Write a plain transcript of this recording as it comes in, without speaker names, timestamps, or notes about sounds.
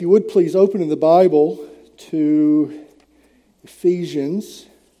If you would please open in the Bible to Ephesians.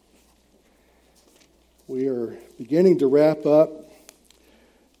 We are beginning to wrap up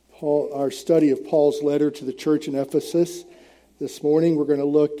our study of Paul's letter to the church in Ephesus. This morning we're going to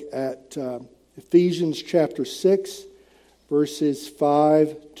look at Ephesians chapter 6, verses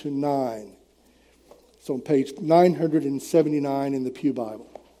 5 to 9. It's on page 979 in the Pew Bible.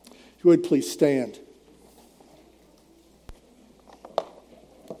 If you would please stand.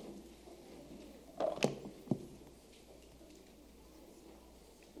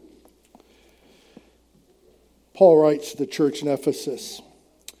 Paul writes to the church in Ephesus,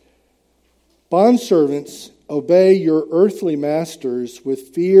 "Bondservants, obey your earthly masters with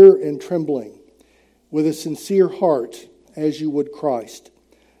fear and trembling, with a sincere heart, as you would Christ,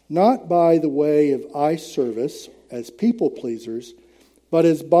 not by the way of eye service as people pleasers, but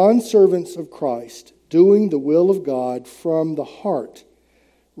as bondservants of Christ, doing the will of God from the heart,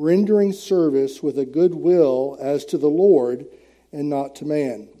 rendering service with a good will as to the Lord and not to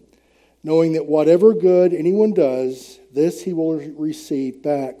man, knowing that whatever good anyone does, this he will receive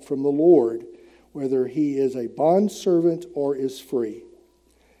back from the Lord, whether he is a bondservant or is free.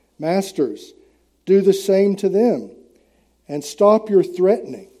 Masters, do the same to them, and stop your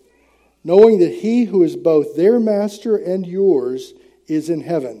threatening, knowing that he who is both their master and yours is in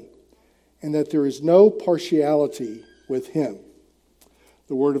heaven, and that there is no partiality with him."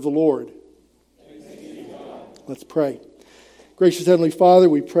 The word of the Lord. Let's pray. Gracious Heavenly Father,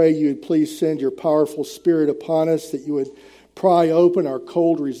 we pray you would please send your powerful Spirit upon us, that you would pry open our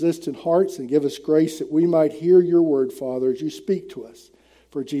cold, resistant hearts and give us grace that we might hear your word, Father, as you speak to us.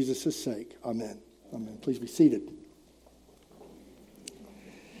 For Jesus' sake, amen. Amen. Please be seated.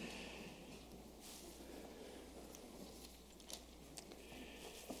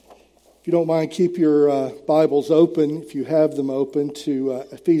 If you don't mind, keep your Bibles open, if you have them open, to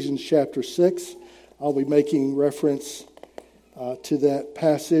Ephesians chapter 6. I'll be making reference to that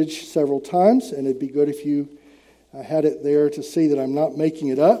passage several times, and it'd be good if you had it there to see that I'm not making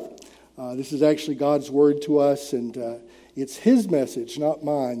it up. This is actually God's word to us, and it's His message, not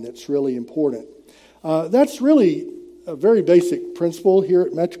mine, that's really important. That's really a very basic principle here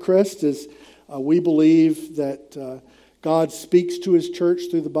at Metrocrest, is we believe that God speaks to His church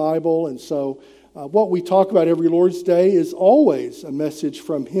through the Bible, and so what we talk about every Lord's Day is always a message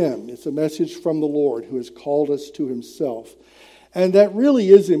from Him. It's a message from the Lord who has called us to Himself. And that really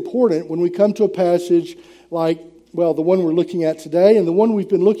is important when we come to a passage like, well, the one we're looking at today, and the ones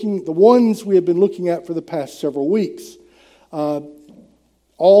we have been looking at for the past several weeks.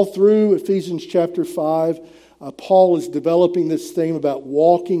 All through Ephesians chapter 5, Paul is developing this theme about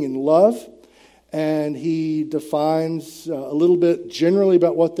walking in love, and he defines a little bit generally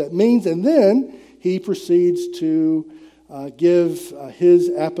about what that means, and then he proceeds to give his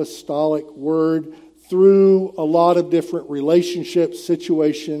apostolic word through a lot of different relationship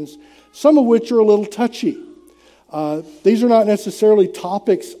situations, some of which are a little touchy. These are not necessarily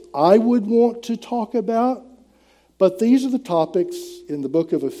topics I would want to talk about, but these are the topics in the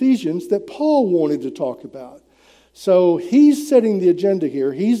book of Ephesians that Paul wanted to talk about. So he's setting the agenda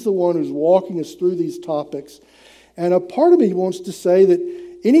here. He's the one who's walking us through these topics. And a part of me wants to say that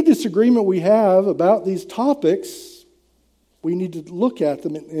any disagreement we have about these topics, we need to look at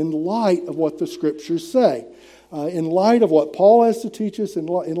them in light of what the Scriptures say, in light of what Paul has to teach us, in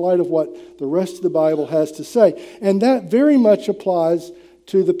light of what the rest of the Bible has to say. And that very much applies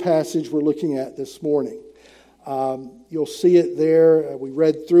to the passage we're looking at this morning. You'll see it there. We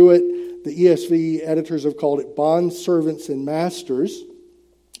read through it. The ESV editors have called it bondservants and masters.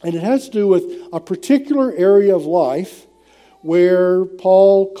 And it has to do with a particular area of life where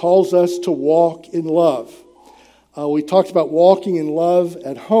Paul calls us to walk in love. We talked about walking in love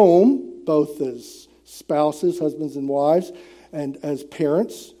at home, both as spouses, husbands and wives, and as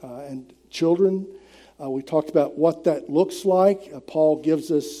parents and children. We talked about what that looks like. Paul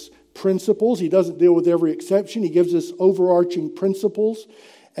gives us principles. He doesn't deal with every exception. He gives us overarching principles.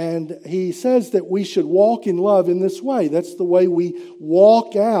 And he says that we should walk in love in this way. That's the way we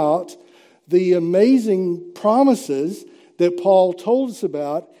walk out the amazing promises that Paul told us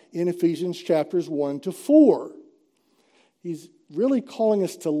about in Ephesians chapters 1 to 4. He's really calling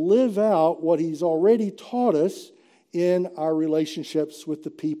us to live out what he's already taught us in our relationships with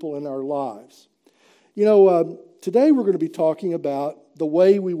the people in our lives. You know, today we're going to be talking about the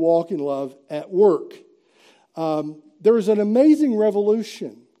way we walk in love at work. There was an amazing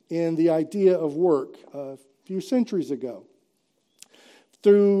revolution in the idea of work a few centuries ago.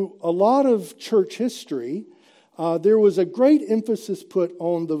 Through a lot of church history, there was a great emphasis put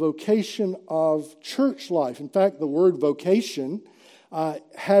on the vocation of church life. In fact, the word vocation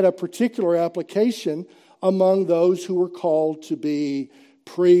had a particular application among those who were called to be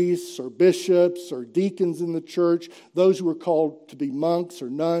priests or bishops or deacons in the church, those who were called to be monks or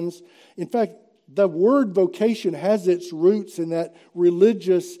nuns. In fact, the word vocation has its roots in that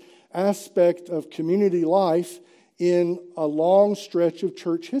religious aspect of community life in a long stretch of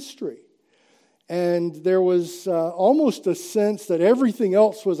church history. And there was almost a sense that everything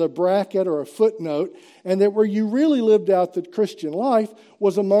else was a bracket or a footnote, and that where you really lived out the Christian life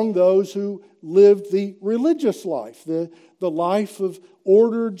was among those who lived the religious life, the life of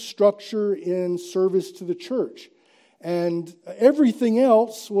ordered structure in service to the church. And everything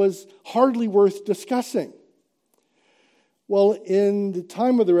else was hardly worth discussing. Well, in the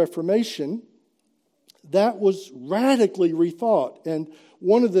time of the Reformation, that was radically rethought. And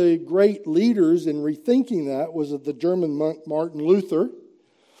one of the great leaders in rethinking that was the German monk Martin Luther,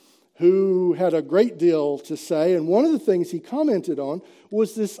 who had a great deal to say. And one of the things he commented on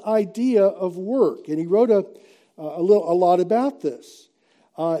was this idea of work. And he wrote a lot about this.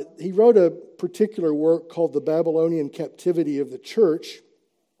 He wrote a particular work called The Babylonian Captivity of the Church.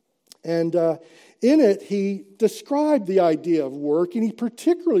 And in it, he described the idea of work, and he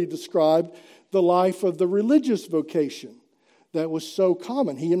particularly described the life of the religious vocation that was so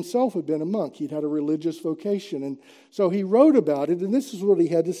common. He himself had been a monk. He'd had a religious vocation. And so he wrote about it, and this is what he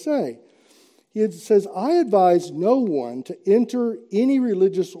had to say. He says, "I advise no one to enter any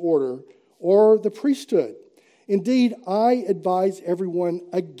religious order or the priesthood. Indeed, I advise everyone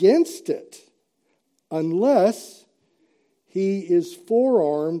against it, unless he is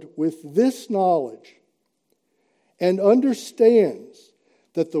forearmed with this knowledge and understands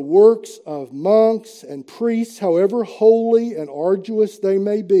that the works of monks and priests, however holy and arduous they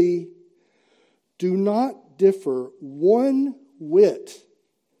may be, do not differ one whit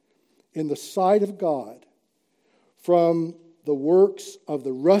in the sight of God from the works of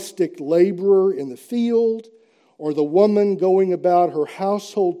the rustic laborer in the field or the woman going about her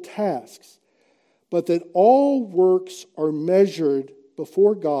household tasks, but that all works are measured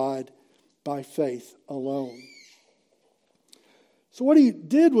before God by faith alone." So what he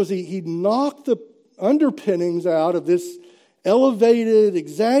did was he knocked the underpinnings out of this elevated,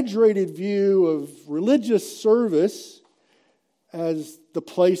 exaggerated view of religious service as the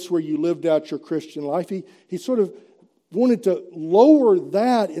place where you lived out your Christian life. He sort of wanted to lower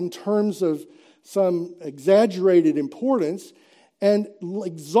that in terms of some exaggerated importance and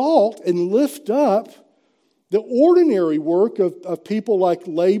exalt and lift up the ordinary work of people like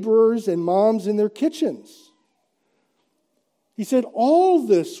laborers and moms in their kitchens. He said all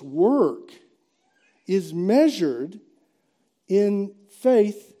this work is measured in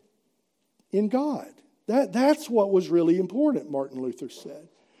faith in God. That's what was really important, Martin Luther said.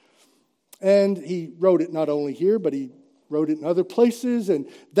 And he wrote it not only here, but he wrote it in other places, and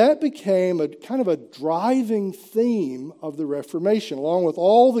that became a kind of a driving theme of the Reformation, along with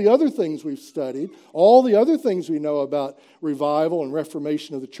all the other things we've studied, all the other things we know about revival and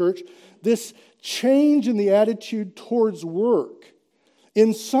reformation of the church. This change in the attitude towards work,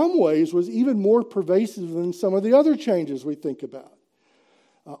 in some ways, was even more pervasive than some of the other changes we think about.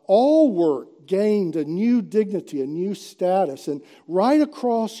 All work gained a new dignity, a new status. And right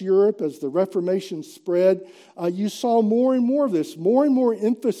across Europe, as the Reformation spread, you saw more and more of this, more and more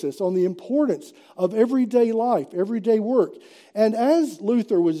emphasis on the importance of everyday life, everyday work. And as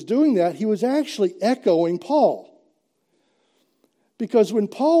Luther was doing that, he was actually echoing Paul. Because when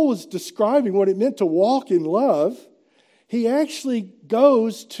Paul was describing what it meant to walk in love, he actually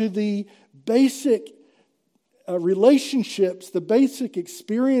goes to the basic relationships, the basic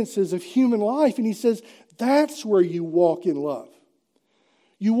experiences of human life. And he says, that's where you walk in love.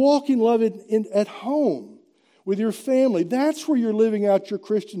 You walk in love at home with your family. That's where you're living out your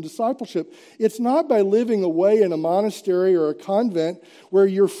Christian discipleship. It's not by living away in a monastery or a convent where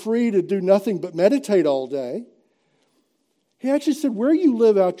you're free to do nothing but meditate all day. He actually said where you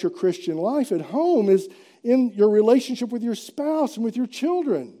live out your Christian life at home is in your relationship with your spouse and with your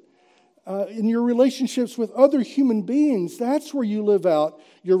children. In your relationships with other human beings, that's where you live out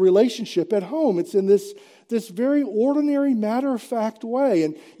your relationship at home. It's in this very ordinary, matter-of-fact way.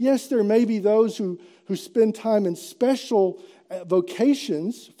 And yes, there may be those who spend time in special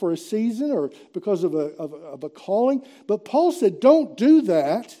vocations for a season or because of a calling. But Paul said, don't do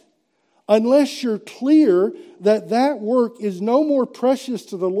that unless you're clear that that work is no more precious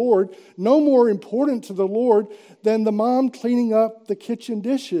to the Lord, no more important to the Lord than the mom cleaning up the kitchen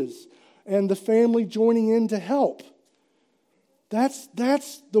dishes and the family joining in to help. That's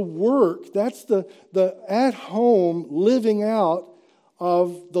the work. That's the at-home living out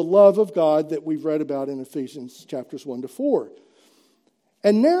of the love of God that we've read about in Ephesians chapters 1 to 4.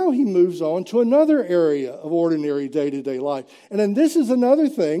 And now he moves on to another area of ordinary day-to-day life. And then this is another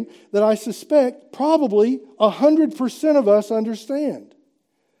thing that I suspect probably 100% of us understand.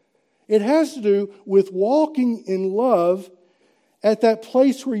 It has to do with walking in love at that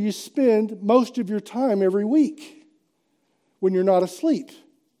place where you spend most of your time every week when you're not asleep.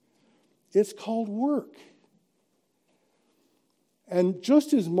 It's called work. And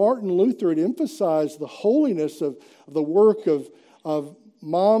just as Martin Luther had emphasized the holiness of the work of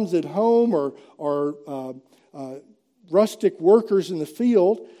moms at home or rustic workers in the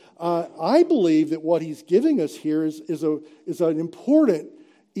field, I believe that what he's giving us here is an important,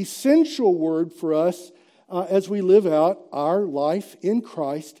 essential word for us as we live out our life in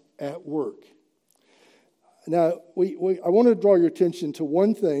Christ at work. Now, I want to draw your attention to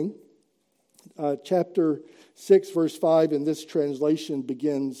one thing. Chapter 6, verse 5 in this translation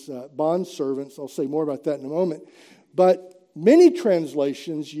begins bondservants. I'll say more about that in a moment. But many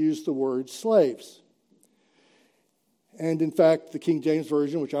translations use the word slaves. And in fact, the King James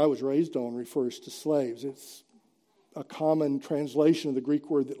Version, which I was raised on, refers to slaves. It's a common translation of the Greek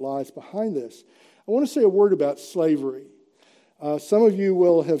word that lies behind this. I want to say a word about slavery. Some of you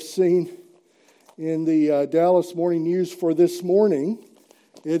will have seen in the Dallas Morning News for this morning,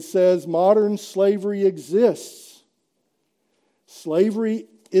 it says modern slavery exists. Slavery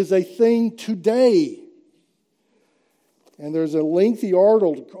is a thing today. And there's a lengthy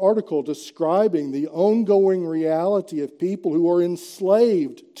article describing the ongoing reality of people who are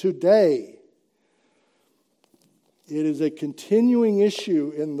enslaved today. It is a continuing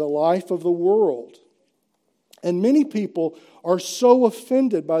issue in the life of the world. And many people are so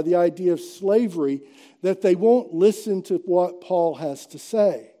offended by the idea of slavery that they won't listen to what Paul has to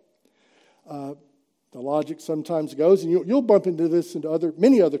say. The logic sometimes goes, and you'll bump into this in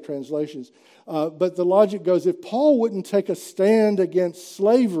many other translations, but the logic goes, if Paul wouldn't take a stand against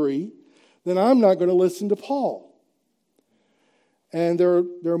slavery, then I'm not going to listen to Paul. And there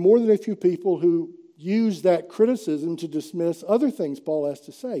are more than a few people who use that criticism to dismiss other things Paul has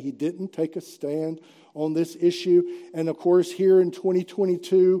to say. He didn't take a stand on this issue. And of course, here in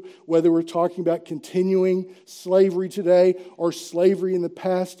 2022, whether we're talking about continuing slavery today or slavery in the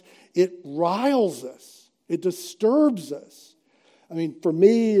past, it riles us. It disturbs us. I mean, for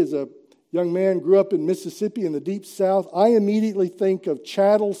me, as a young man, grew up in Mississippi in the Deep South, I immediately think of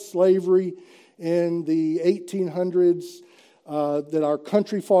chattel slavery in the 1800s that our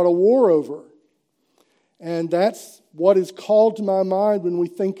country fought a war over. And that's what is called to my mind when we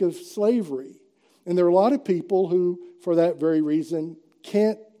think of slavery. And there are a lot of people who, for that very reason,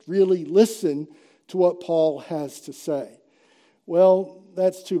 can't really listen to what Paul has to say. Well,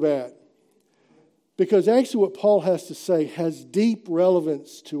 that's too bad. Because actually what Paul has to say has deep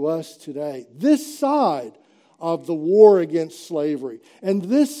relevance to us today. This side of the war against slavery and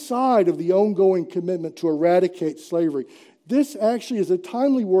this side of the ongoing commitment to eradicate slavery, this actually is a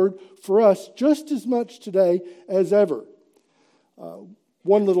timely word for us just as much today as ever.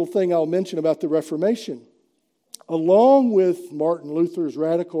 One little thing I'll mention about the Reformation. Along with Martin Luther's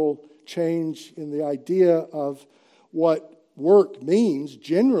radical change in the idea of what work means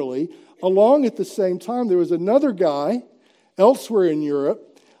generally, along at the same time, there was another guy elsewhere in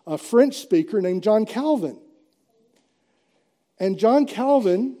Europe, a French speaker named John Calvin. And John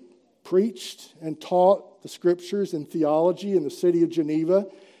Calvin preached and taught the scriptures and theology in the city of Geneva.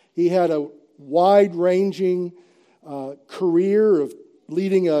 He had a wide-ranging career of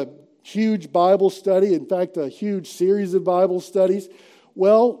leading a huge Bible study, in fact, a huge series of Bible studies.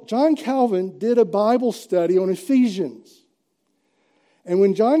 Well, John Calvin did a Bible study on Ephesians. And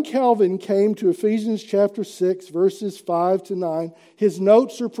when John Calvin came to Ephesians chapter 6, verses 5 to 9, his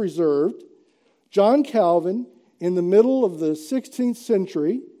notes are preserved. John Calvin, in the middle of the 16th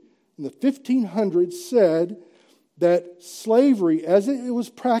century, in the 1500s, said that slavery, as it was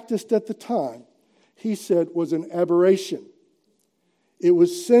practiced at the time, he said was an aberration. It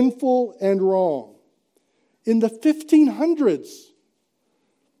was sinful and wrong. In the 1500s,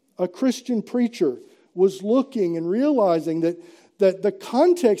 a Christian preacher was looking and realizing that the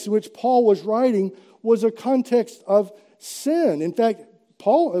context in which Paul was writing was a context of sin. In fact,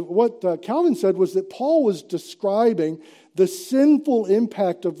 what Calvin said was that Paul was describing the sinful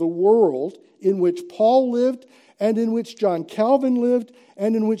impact of the world in which Paul lived and in which John Calvin lived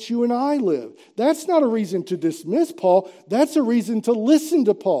and in which you and I live. That's not a reason to dismiss Paul. That's a reason to listen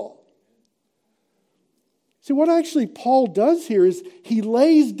to Paul. See, what actually Paul does here is he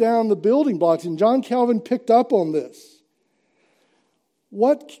lays down the building blocks, and John Calvin picked up on this.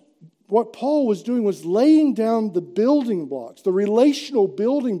 What Paul was doing was laying down the building blocks, the relational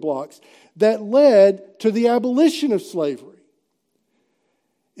building blocks that led to the abolition of slavery.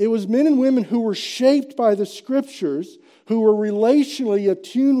 It was men and women who were shaped by the Scriptures, who were relationally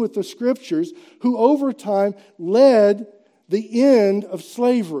attuned with the Scriptures, who over time led the end of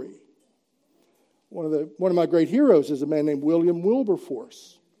slavery. One of my great heroes is a man named William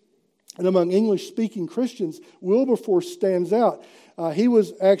Wilberforce. And among English-speaking Christians, Wilberforce stands out. He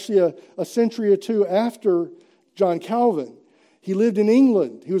was actually a century or two after John Calvin. He lived in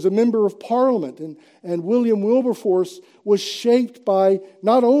England. He was a member of Parliament. And William Wilberforce was shaped by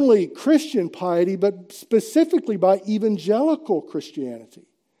not only Christian piety, but specifically by evangelical Christianity.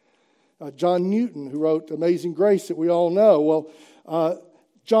 John Newton, who wrote Amazing Grace that we all know. Well,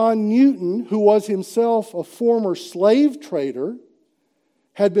 John Newton, who was himself a former slave trader,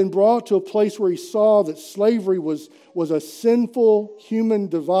 had been brought to a place where he saw that slavery was a sinful human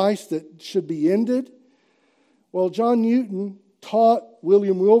device that should be ended. Well, John Newton taught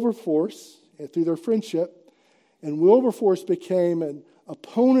William Wilberforce through their friendship, and Wilberforce became an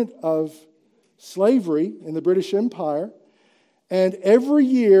opponent of slavery in the British Empire. And every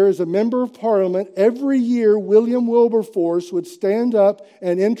year, as a member of Parliament, every year William Wilberforce would stand up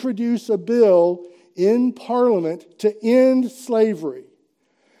and introduce a bill in Parliament to end slavery.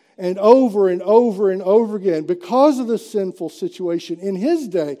 And over and over and over again, because of the sinful situation in his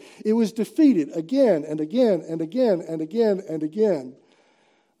day, it was defeated again and again and again and again and again,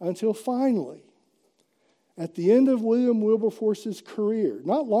 until finally, at the end of William Wilberforce's career,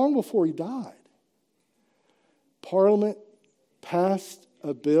 not long before he died, Parliament passed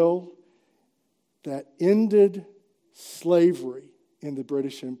a bill that ended slavery in the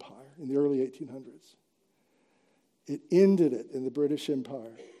British Empire in the early 1800s. It ended it in the British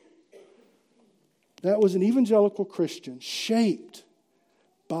Empire. That was an evangelical Christian shaped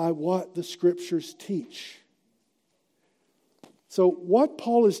by what the Scriptures teach. So what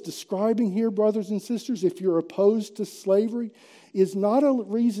Paul is describing here, brothers and sisters, if you're opposed to slavery, is not a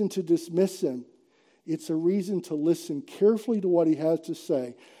reason to dismiss him. It's a reason to listen carefully to what he has to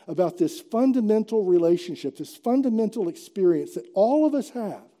say about this fundamental relationship, this fundamental experience that all of us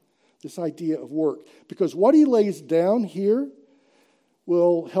have, this idea of work. Because what he lays down here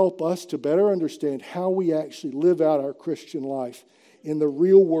will help us to better understand how we actually live out our Christian life in the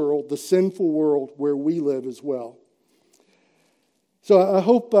real world, the sinful world where we live as well. So I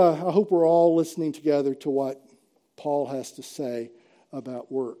hope we're all listening together to what Paul has to say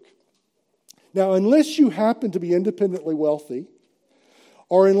about work. Now, unless you happen to be independently wealthy,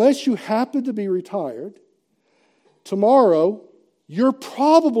 or unless you happen to be retired, tomorrow you're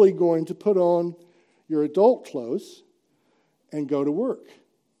probably going to put on your adult clothes and go to work.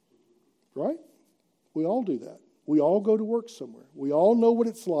 Right? We all do that. We all go to work somewhere. We all know what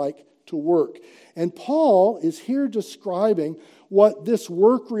it's like to work. And Paul is here describing what this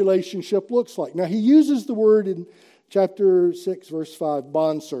work relationship looks like. Now, he uses the word in chapter 6, verse 5,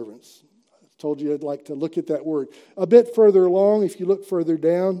 bondservants. I told you I'd like to look at that word. A bit further along, if you look further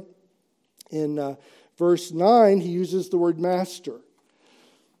down, in verse 9, he uses the word master.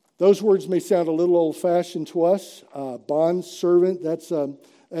 Those words may sound a little old-fashioned to us. Bond servant, that's a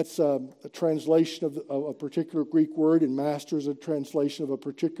translation of a particular Greek word, and master is a translation of a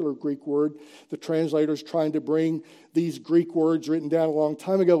particular Greek word. The translator's trying to bring these Greek words written down a long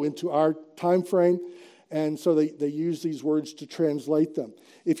time ago into our time frame, and so they use these words to translate them.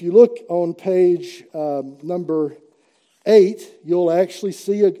 If you look on page number 8, you'll actually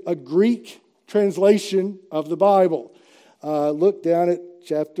see a Greek translation of the Bible. Look down at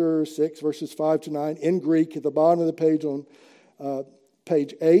chapter 6, verses 5 to 9, in Greek, at the bottom of the page on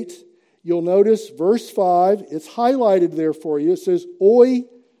page 8. You'll notice verse 5, it's highlighted there for you. It says, oi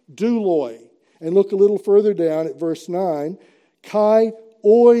douloi. And look a little further down at verse 9, kai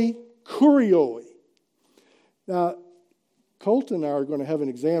oi kurioi. Now, Colton and I are going to have an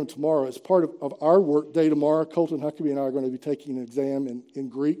exam tomorrow. As part of our work day tomorrow, Colton Huckabee and I are going to be taking an exam in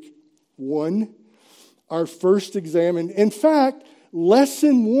Greek 1. Our first exam. And in fact,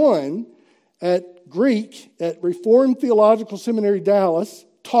 lesson 1 at Greek at Reformed Theological Seminary, Dallas,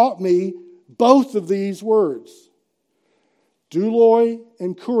 taught me both of these words, douloi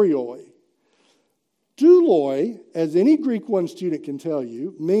and kurioi. Douloi, as any Greek 1 student can tell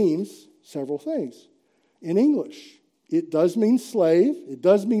you, means several things in English. It does mean slave, it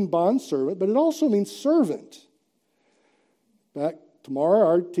does mean bondservant, but it also means servant. Back tomorrow,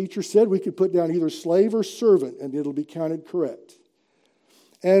 our teacher said we could put down either slave or servant, and it'll be counted correct.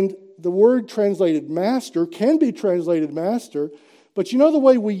 And the word translated master can be translated master, but you know the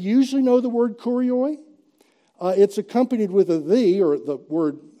way we usually know the word kurioi? It's accompanied with a the, or the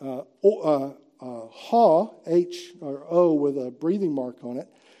word ha, H or O with a breathing mark on it,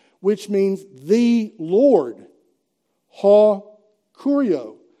 which means the Lord. Ha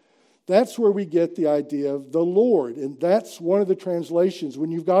kurio. That's where we get the idea of the Lord. And that's one of the translations.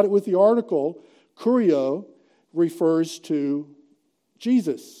 When you've got it with the article, kurio refers to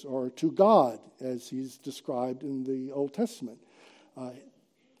Jesus or to God as he's described in the Old Testament.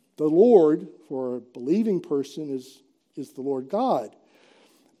 The Lord, for a believing person, is the Lord God.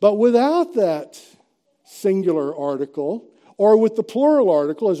 But without that singular article, or with the plural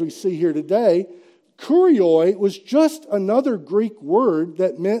article, as we see here today, kurioi was just another Greek word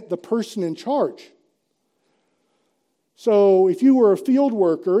that meant the person in charge. So if you were a field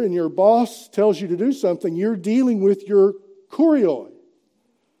worker and your boss tells you to do something, you're dealing with your kurioi.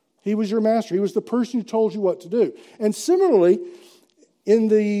 He was your master. He was the person who told you what to do. And similarly, in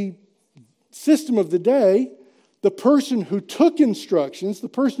the system of the day, the person who took instructions, the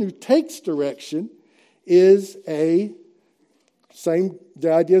person who takes direction, is the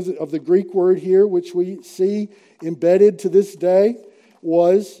idea of the Greek word here, which we see embedded to this day,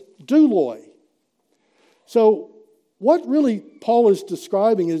 was douloi. So what really Paul is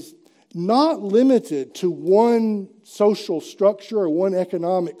describing is not limited to one social structure or one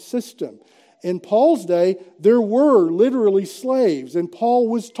economic system. In Paul's day, there were literally slaves, and Paul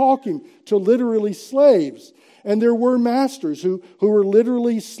was talking to literally slaves. And there were masters who were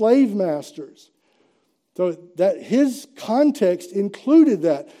literally slave masters. So that his context included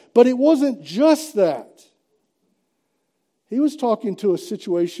that. But it wasn't just that. He was talking to a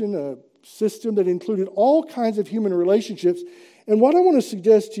situation, a system that included all kinds of human relationships. And what I want to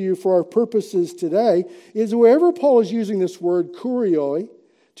suggest to you for our purposes today is wherever Paul is using this word kurioi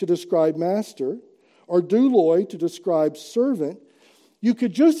to describe master, or douloi to describe servant, you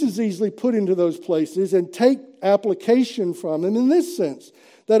could just as easily put into those places and take application from them in this sense,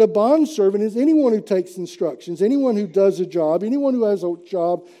 that a bondservant is anyone who takes instructions, anyone who does a job, anyone who has a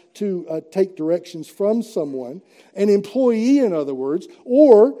job to take directions from someone, an employee, in other words,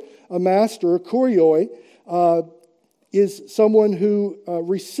 or a master, a kurioi, is someone who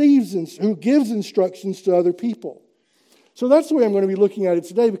who gives instructions to other people. So that's the way I'm going to be looking at it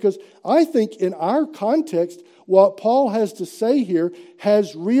today, because I think in our context, what Paul has to say here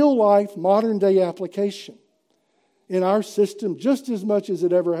has real-life, modern-day application in our system just as much as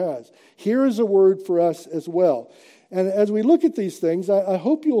it ever has. Here is a word for us as well. And as we look at these things, I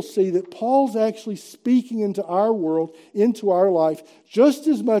hope you'll see that Paul's actually speaking into our world, into our life, just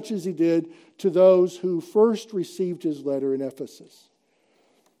as much as he did to those who first received his letter in Ephesus.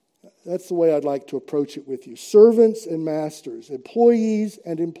 That's the way I'd like to approach it with you. Servants and masters, employees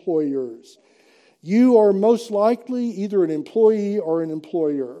and employers. You are most likely either an employee or an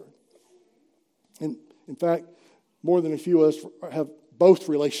employer. And in fact, more than a few of us have both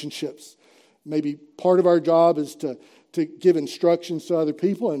relationships. Maybe part of our job is to give instructions to other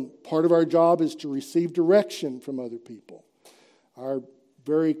people, and part of our job is to receive direction from other people. Our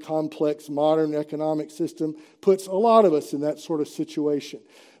very complex modern economic system puts a lot of us in that sort of situation.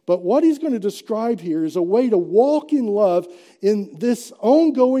 But what he's going to describe here is a way to walk in love in this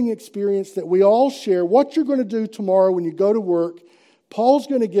ongoing experience that we all share. What you're going to do tomorrow when you go to work, Paul's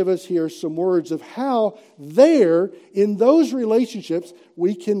going to give us here some words of how there, in those relationships,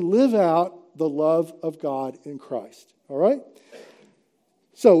 we can live out the love of God in Christ. All right?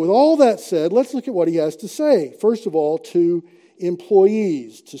 So with all that said, let's look at what he has to say. First of all, to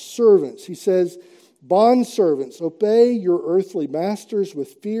employees, to servants. He says, bondservants, obey your earthly masters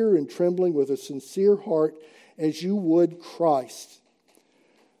with fear and trembling, with a sincere heart, as you would Christ.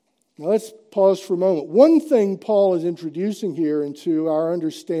 Now let's pause for a moment. One thing Paul is introducing here into our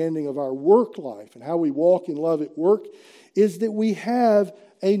understanding of our work life and how we walk in love at work is that we have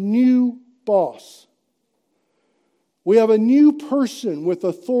a new boss. We have a new person with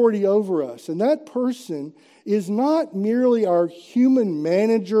authority over us, and that person is not merely our human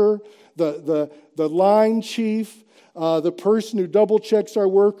manager, the line chief, the person who double checks our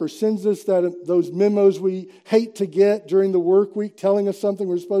work or sends us those memos we hate to get during the work week telling us something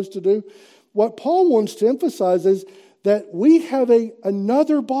we're supposed to do. What Paul wants to emphasize is that we have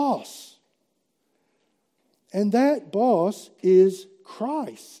another boss. And that boss is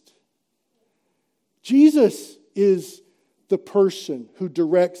Christ. Jesus is the person who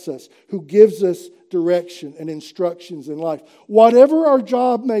directs us, who gives us direction and instructions in life. Whatever our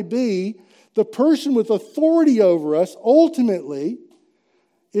job may be, the person with authority over us ultimately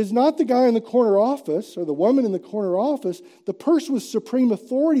is not the guy in the corner office or the woman in the corner office. The person with supreme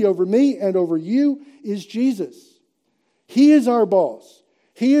authority over me and over you is Jesus. He is our boss.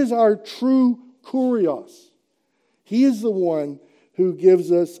 He is our true kurios. He is the one who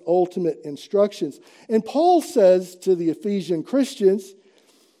gives us ultimate instructions. And Paul says to the Ephesian Christians,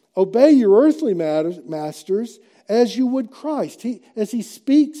 obey your earthly masters as you would Christ. As He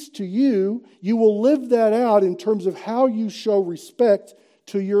speaks to you, you will live that out in terms of how you show respect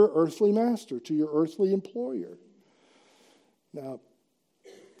to your earthly master, to your earthly employer. Now,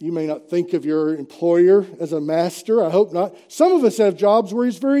 you may not think of your employer as a master. I hope not. Some of us have jobs where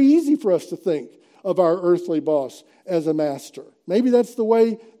it's very easy for us to think of our earthly boss as a master. Maybe that's the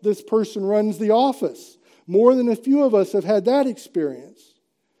way this person runs the office. More than a few of us have had that experience.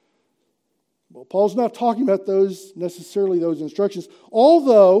 Well, Paul's not talking about those instructions,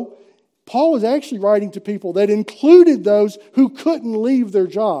 although Paul was actually writing to people that included those who couldn't leave their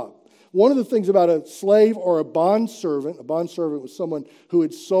job. One of the things about a slave or a bondservant was someone who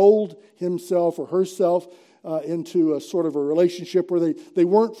had sold himself or herself into a sort of a relationship where they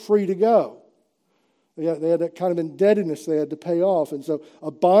weren't free to go. They had that kind of indebtedness they had to pay off. And so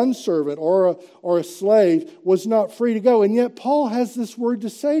a bondservant or a slave was not free to go. And yet Paul has this word to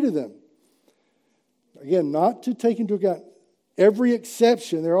say to them. Again, not to take into account every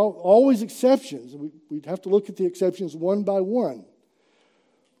exception. There are always exceptions. We'd have to look at the exceptions one by one.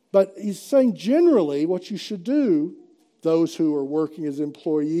 But he's saying generally what you should do, those who are working as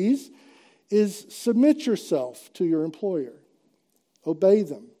employees, is submit yourself to your employer. Obey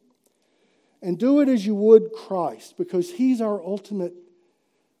them. And do it as you would Christ, because He's our ultimate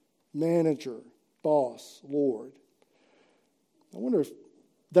manager, boss, Lord. I wonder if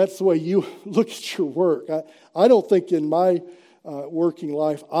that's the way you look at your work. I don't think in my working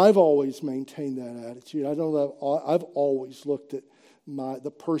life I've always maintained that attitude. I don't know. I've always looked at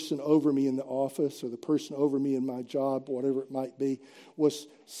the person over me in the office or the person over me in my job, whatever it might be, was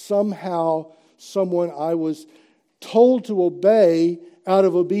somehow someone I was told to obey out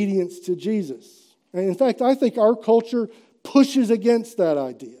of obedience to Jesus. And in fact, I think our culture pushes against that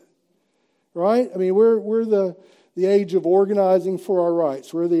idea. Right? I mean, we're the age of organizing for our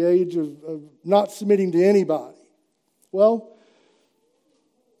rights. We're the age of not submitting to anybody. Well,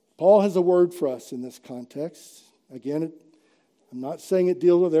 Paul has a word for us in this context. Again, I'm not saying it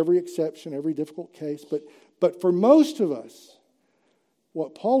deals with every exception, every difficult case, but for most of us,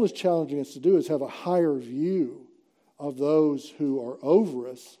 what Paul is challenging us to do is have a higher view of those who are over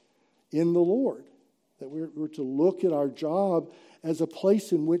us in the Lord. That we're to look at our job as a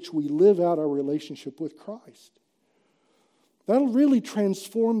place in which we live out our relationship with Christ. That'll really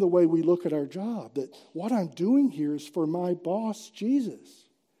transform the way we look at our job. That what I'm doing here is for my boss, Jesus.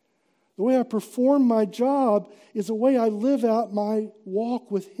 The way I perform my job is the way I live out my walk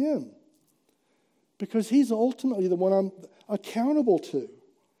with Him. Because He's ultimately the one I'm accountable to.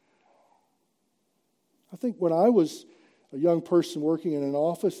 I think when I was a young person working in an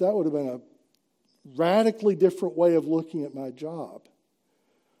office, that would have been a radically different way of looking at my job.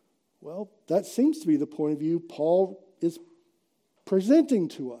 Well, that seems to be the point of view Paul is presenting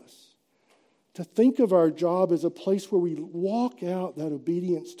to us. To think of our job as a place where we walk out that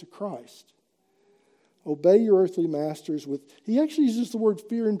obedience to Christ. Obey your earthly masters with, he actually uses the word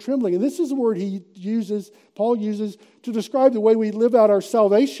fear and trembling. And this is the word Paul uses to describe the way we live out our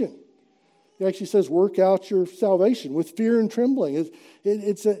salvation. He actually says, work out your salvation with fear and trembling.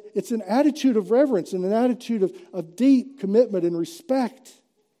 It's an attitude of reverence and an attitude of deep commitment and respect.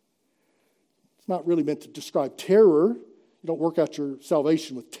 It's not really meant to describe terror. You don't work out your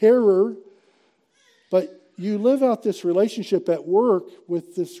salvation with terror. But you live out this relationship at work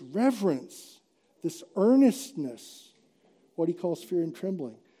with this reverence, this earnestness, what he calls fear and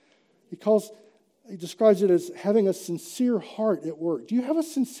trembling. He describes it as having a sincere heart at work. Do you have a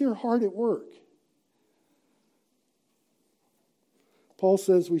sincere heart at work? Paul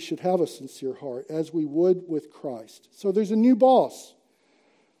says we should have a sincere heart as we would with Christ. So there's a new boss.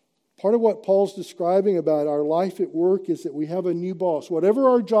 Part of what Paul's describing about our life at work is that we have a new boss. Whatever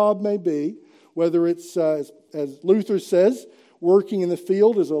our job may be, whether it's, as Luther says, working in the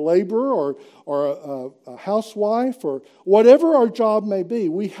field as a laborer or a housewife or whatever our job may be,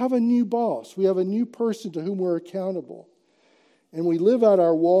 we have a new boss. We have a new person to whom we're accountable. And we live out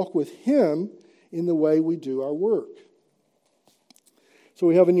our walk with Him in the way we do our work. So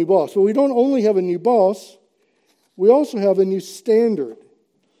we have a new boss. But we don't only have a new boss, we also have a new standard.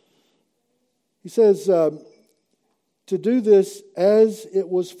 He says, to do this as it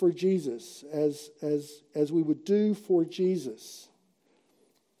was for Jesus, as we would do for Jesus.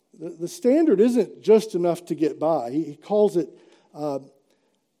 The standard isn't just enough to get by. He calls it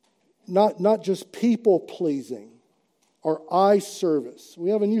not just people-pleasing or eye service.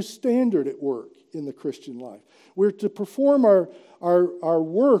 We have a new standard at work in the Christian life. We're to perform our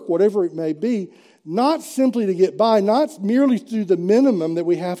work, whatever it may be, not simply to get by, not merely through the minimum that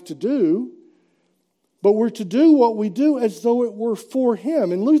we have to do, But we're to do what we do as though it were for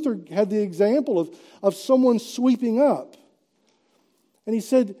Him. And Luther had the example of someone sweeping up. And he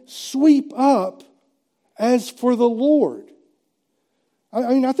said, sweep up as for the Lord.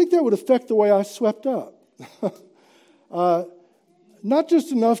 I think that would affect the way I swept up. Not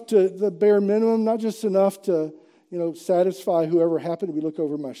just enough to the bare minimum, not just enough to, satisfy whoever happened to be looking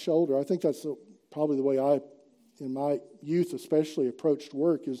over my shoulder. I think that's probably the way I, in my youth especially, approached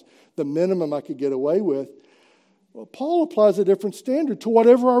work, is the minimum I could get away with. Well, Paul applies a different standard to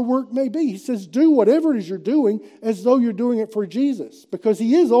whatever our work may be. He says, do whatever it is you're doing as though you're doing it for Jesus, because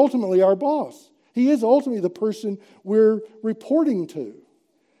He is ultimately our boss. He is ultimately the person we're reporting to.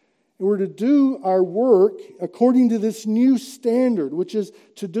 And we're to do our work according to this new standard, which is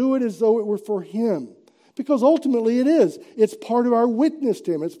to do it as though it were for Him. Because ultimately it is. It's part of our witness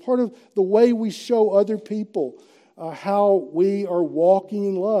to Him. It's part of the way we show other people how we are walking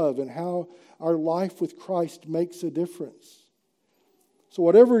in love and how our life with Christ makes a difference. So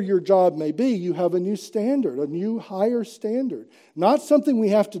whatever your job may be, you have a new standard, a new higher standard. Not something we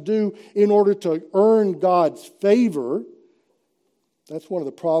have to do in order to earn God's favor. That's one of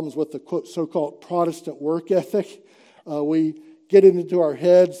the problems with the so-called Protestant work ethic. We get it into our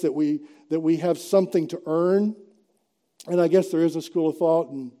heads that we have something to earn. And I guess there is a school of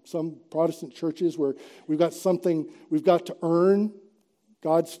thought in some Protestant churches where we've got to earn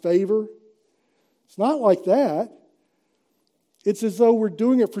God's favor. It's not like that. It's as though we're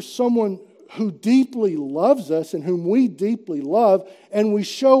doing it for someone who deeply loves us and whom we deeply love, and we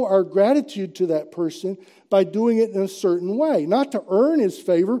show our gratitude to that person by doing it in a certain way. Not to earn His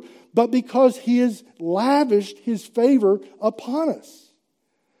favor, but because He has lavished His favor upon us.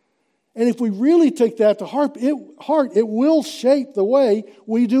 And if we really take that to heart, it will shape the way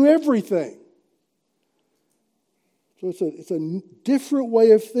we do everything. So it's a different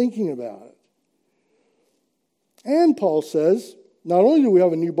way of thinking about it. And Paul says, not only do we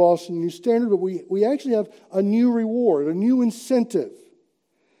have a new boss and a new standard, but we actually have a new reward, a new incentive.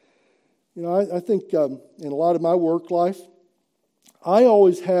 I think in a lot of my work life, I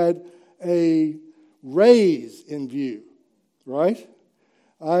always had a raise in view, right?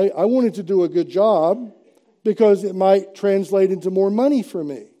 I wanted to do a good job because it might translate into more money for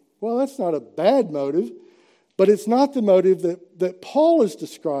me. Well, that's not a bad motive, but it's not the motive that Paul is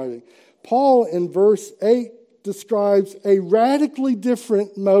describing. Paul in verse 8 describes a radically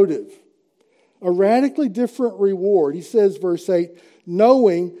different motive, a radically different reward. He says, verse 8,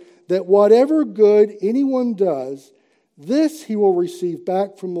 knowing that whatever good anyone does, this he will receive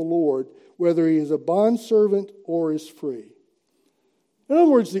back from the Lord, whether he is a bondservant or is free. In other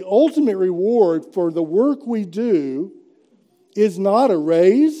words, the ultimate reward for the work we do is not a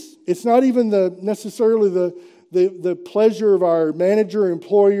raise. It's not even necessarily the pleasure of our manager,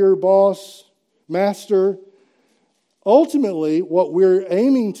 employer, boss, master. Ultimately, what we're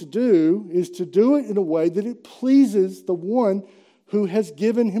aiming to do is to do it in a way that it pleases the one who has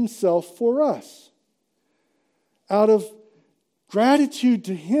given Himself for us. Out of gratitude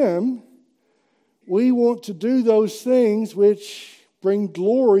to Him, we want to do those things which bring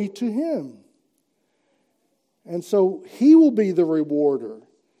glory to Him. And so He will be the rewarder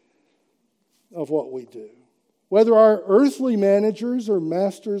of what we do. Whether our earthly managers or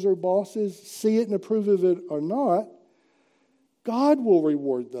masters or bosses see it and approve of it or not, God will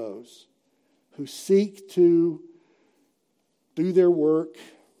reward those who seek to do their work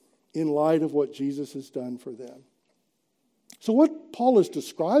in light of what Jesus has done for them. So what Paul is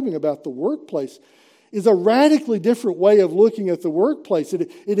describing about the workplace is a radically different way of looking at the workplace.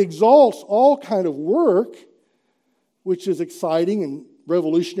 It exalts all kind of work, which is exciting and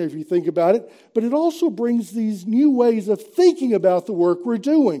revolutionary if you think about it, but it also brings these new ways of thinking about the work we're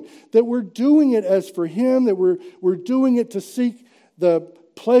doing, that we're doing it as for Him, that we're doing it to seek the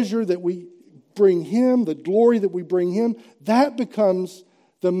pleasure that we bring Him, the glory that we bring Him. That becomes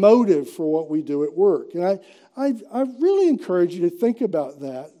the motive for what we do at work. And I really encourage you to think about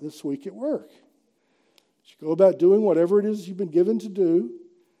that this week at work. As you go about doing whatever it is you've been given to do,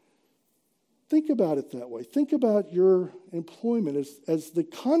 think about it that way. Think about your employment as the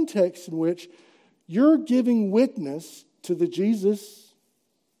context in which you're giving witness to the Jesus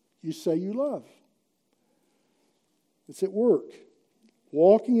you say you love. It's at work.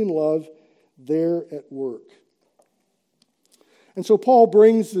 Walking in love there at work. And so Paul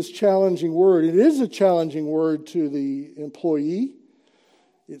brings this challenging word. It is a challenging word to the employee.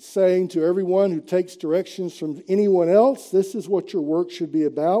 It's saying to everyone who takes directions from anyone else, this is what your work should be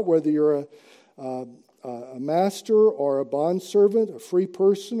about, whether you're a master or a bondservant, a free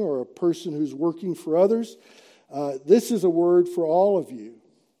person or a person who's working for others. This is a word for all of you.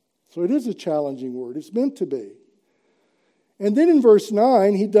 So it is a challenging word. It's meant to be. And then in verse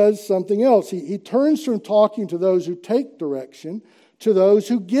 9, he does something else. He turns from talking to those who take direction to those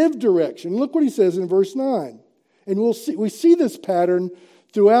who give direction. Look what he says in verse 9. And we see this pattern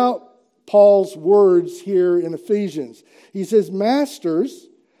throughout Paul's words here in Ephesians. He says, "Masters,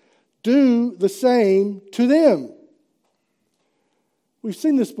 do the same to them." We've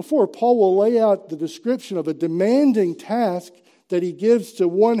seen this before. Paul will lay out the description of a demanding task that he gives to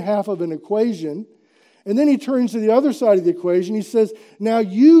one half of an equation. And then he turns to the other side of the equation. He says, "Now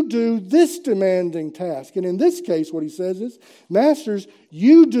you do this demanding task." And in this case, what he says is, "Masters,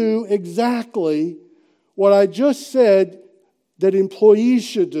 you do exactly what I just said that employees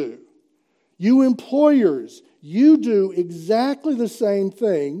should do. You employers, you do exactly the same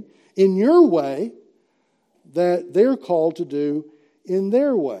thing in your way that they're called to do in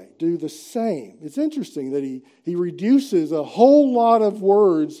their way. Do the same." It's interesting that he reduces a whole lot of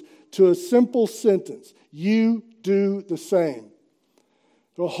words to a simple sentence. You do the same.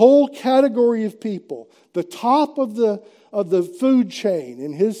 The whole category of people, the top of the food chain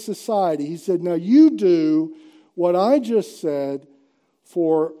in his society, he said, "Now you do what I just said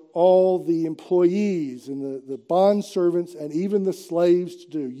for all the employees and the bondservants and even the slaves to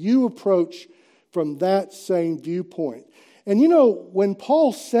do." You approach from that same viewpoint. And you know, when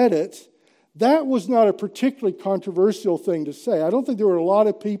Paul said it, that was not a particularly controversial thing to say. I don't think there were a lot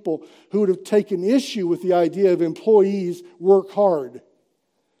of people who would have taken issue with the idea of employees work hard.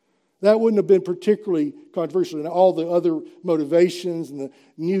 That wouldn't have been particularly controversial. And all the other motivations and the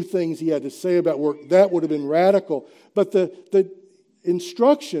new things he had to say about work, that would have been radical. But the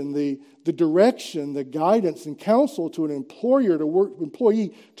instruction, the direction, the guidance and counsel to an employee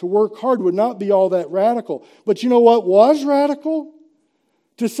to work hard would not be all that radical. But you know what was radical?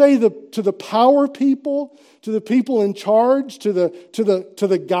 To say to the power people, to the people in charge, to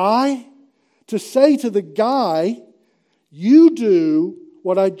the guy, to say to the guy, "You do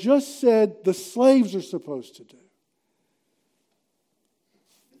what I just said the slaves are supposed to do.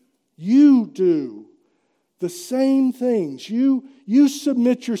 You do the same things. You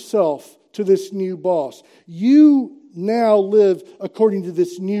submit yourself to this new boss. You now live according to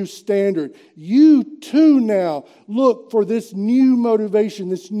this new standard. You too now look for this new motivation,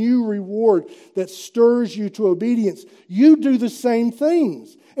 this new reward that stirs you to obedience. You do the same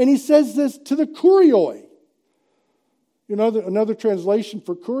things." And he says this to the kurioi. You know, another translation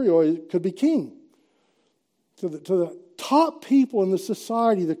for kurioi could be king. To the top people in the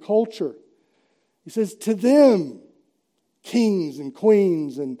society, the culture. He says, "To them, kings and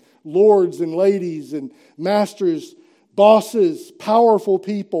queens and lords and ladies and masters, bosses, powerful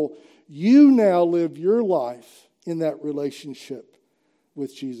people, you now live your life in that relationship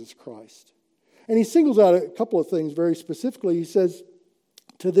with Jesus Christ." And he singles out a couple of things very specifically. He says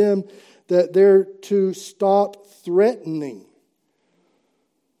to them that they're to stop threatening.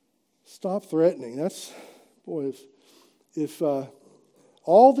 Stop threatening. That's, boy, if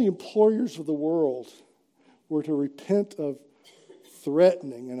all the employers of the world were to repent of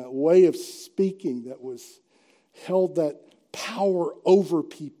threatening and a way of speaking that held that power over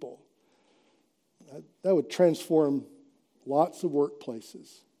people, that would transform lots of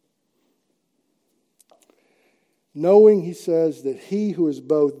workplaces. Knowing, he says, that he who is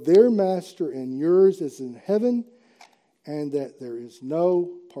both their master and yours is in heaven, and that there is no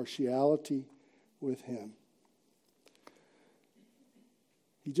partiality with him.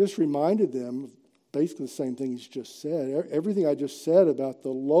 He just reminded them of basically the same thing he's just said. Everything I just said about the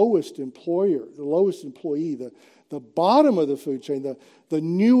lowest employer, the lowest employee, the bottom of the food chain, the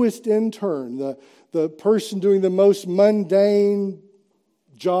newest intern, the person doing the most mundane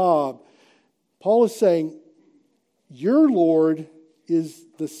job. Paul is saying, your Lord is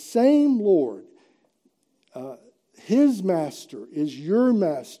the same Lord. His master is your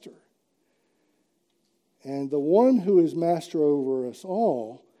master. And the one who is master over us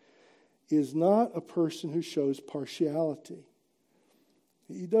all is not a person who shows partiality.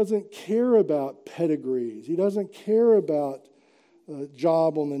 He doesn't care about pedigrees. He doesn't care about a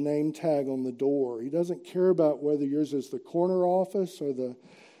job on the name tag on the door. He doesn't care about whether yours is the corner office or the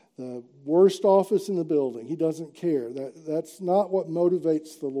worst office in the building. He doesn't care. That's not what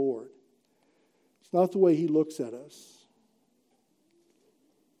motivates the Lord. It's not the way he looks at us.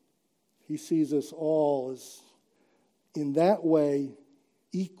 He sees us all as, in that way,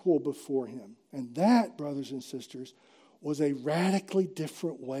 equal before him. And that, brothers and sisters, was a radically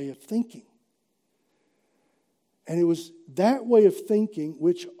different way of thinking. And it was that way of thinking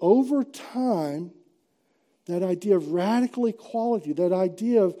which over time, that idea of radical equality, that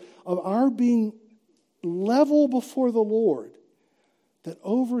idea of our being level before the Lord, that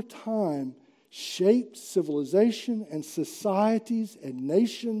over time shaped civilization and societies and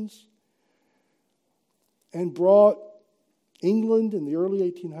nations and brought England in the early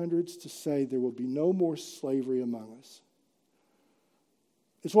 1800s to say there will be no more slavery among us.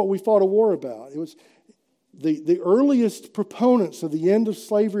 It's what we fought a war about. It was the earliest proponents of the end of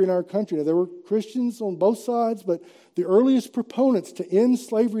slavery in our country. Now, there were Christians on both sides, but the earliest proponents to end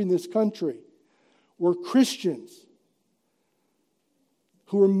slavery in this country were Christians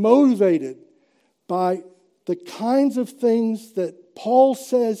who were motivated by the kinds of things that Paul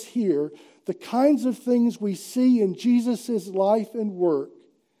says here, the kinds of things we see in Jesus' life and work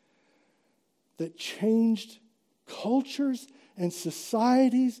that changed cultures and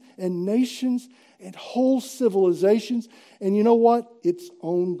societies and nations and whole civilizations. And you know what? It's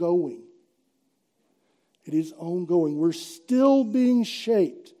ongoing. It is ongoing. We're still being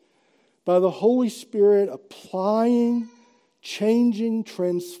shaped by the Holy Spirit, applying, changing,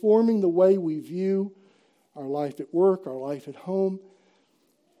 transforming the way we view our life at work, our life at home,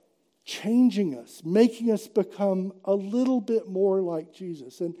 changing us, making us become a little bit more like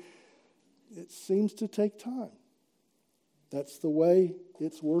Jesus. And it seems to take time. That's the way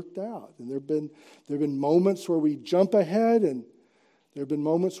it's worked out. And there have been moments where we jump ahead, and there have been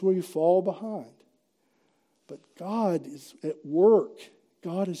moments where we fall behind. But God is at work.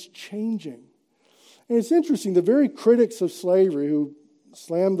 God is changing. And it's interesting, the very critics of slavery who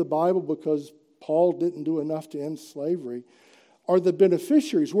slammed the Bible because Paul didn't do enough to end slavery are the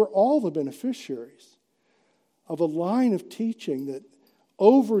beneficiaries. We're all the beneficiaries of a line of teaching that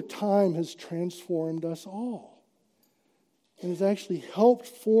over time has transformed us all and has actually helped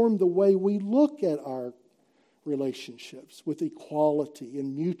form the way we look at our relationships with equality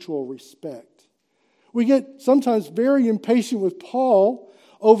and mutual respect. We get sometimes very impatient with Paul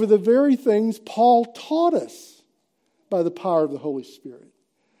over the very things Paul taught us by the power of the Holy Spirit.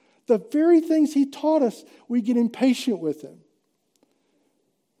 The very things he taught us, we get impatient with him.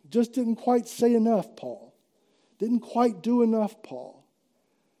 Just didn't quite say enough, Paul. Didn't quite do enough, Paul.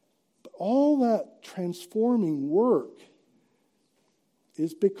 But all that transforming work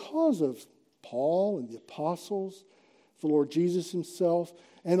is because of Paul and the apostles, the Lord Jesus himself,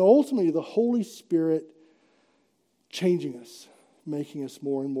 and ultimately the Holy Spirit changing us, making us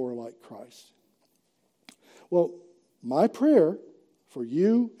more and more like Christ. Well, my prayer for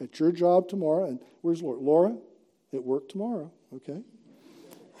you at your job tomorrow, and where's Laura? Laura, at work tomorrow, okay?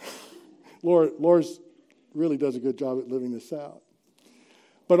 Laura's really does a good job at living this out.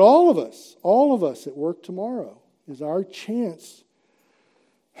 But all of us at work tomorrow is our chance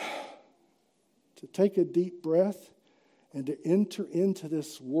to take a deep breath and to enter into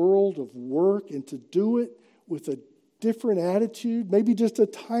this world of work and to do it with a different attitude, maybe just a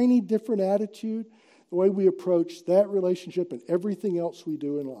tiny different attitude, the way we approach that relationship and everything else we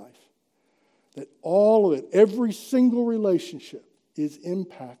do in life. That all of it, every single relationship is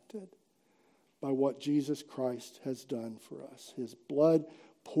impacted by what Jesus Christ has done for us. His blood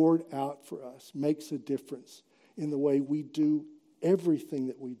poured out for us makes a difference in the way we do everything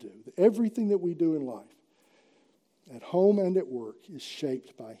that we do. Everything that we do in life, at home and at work, is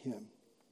shaped by him.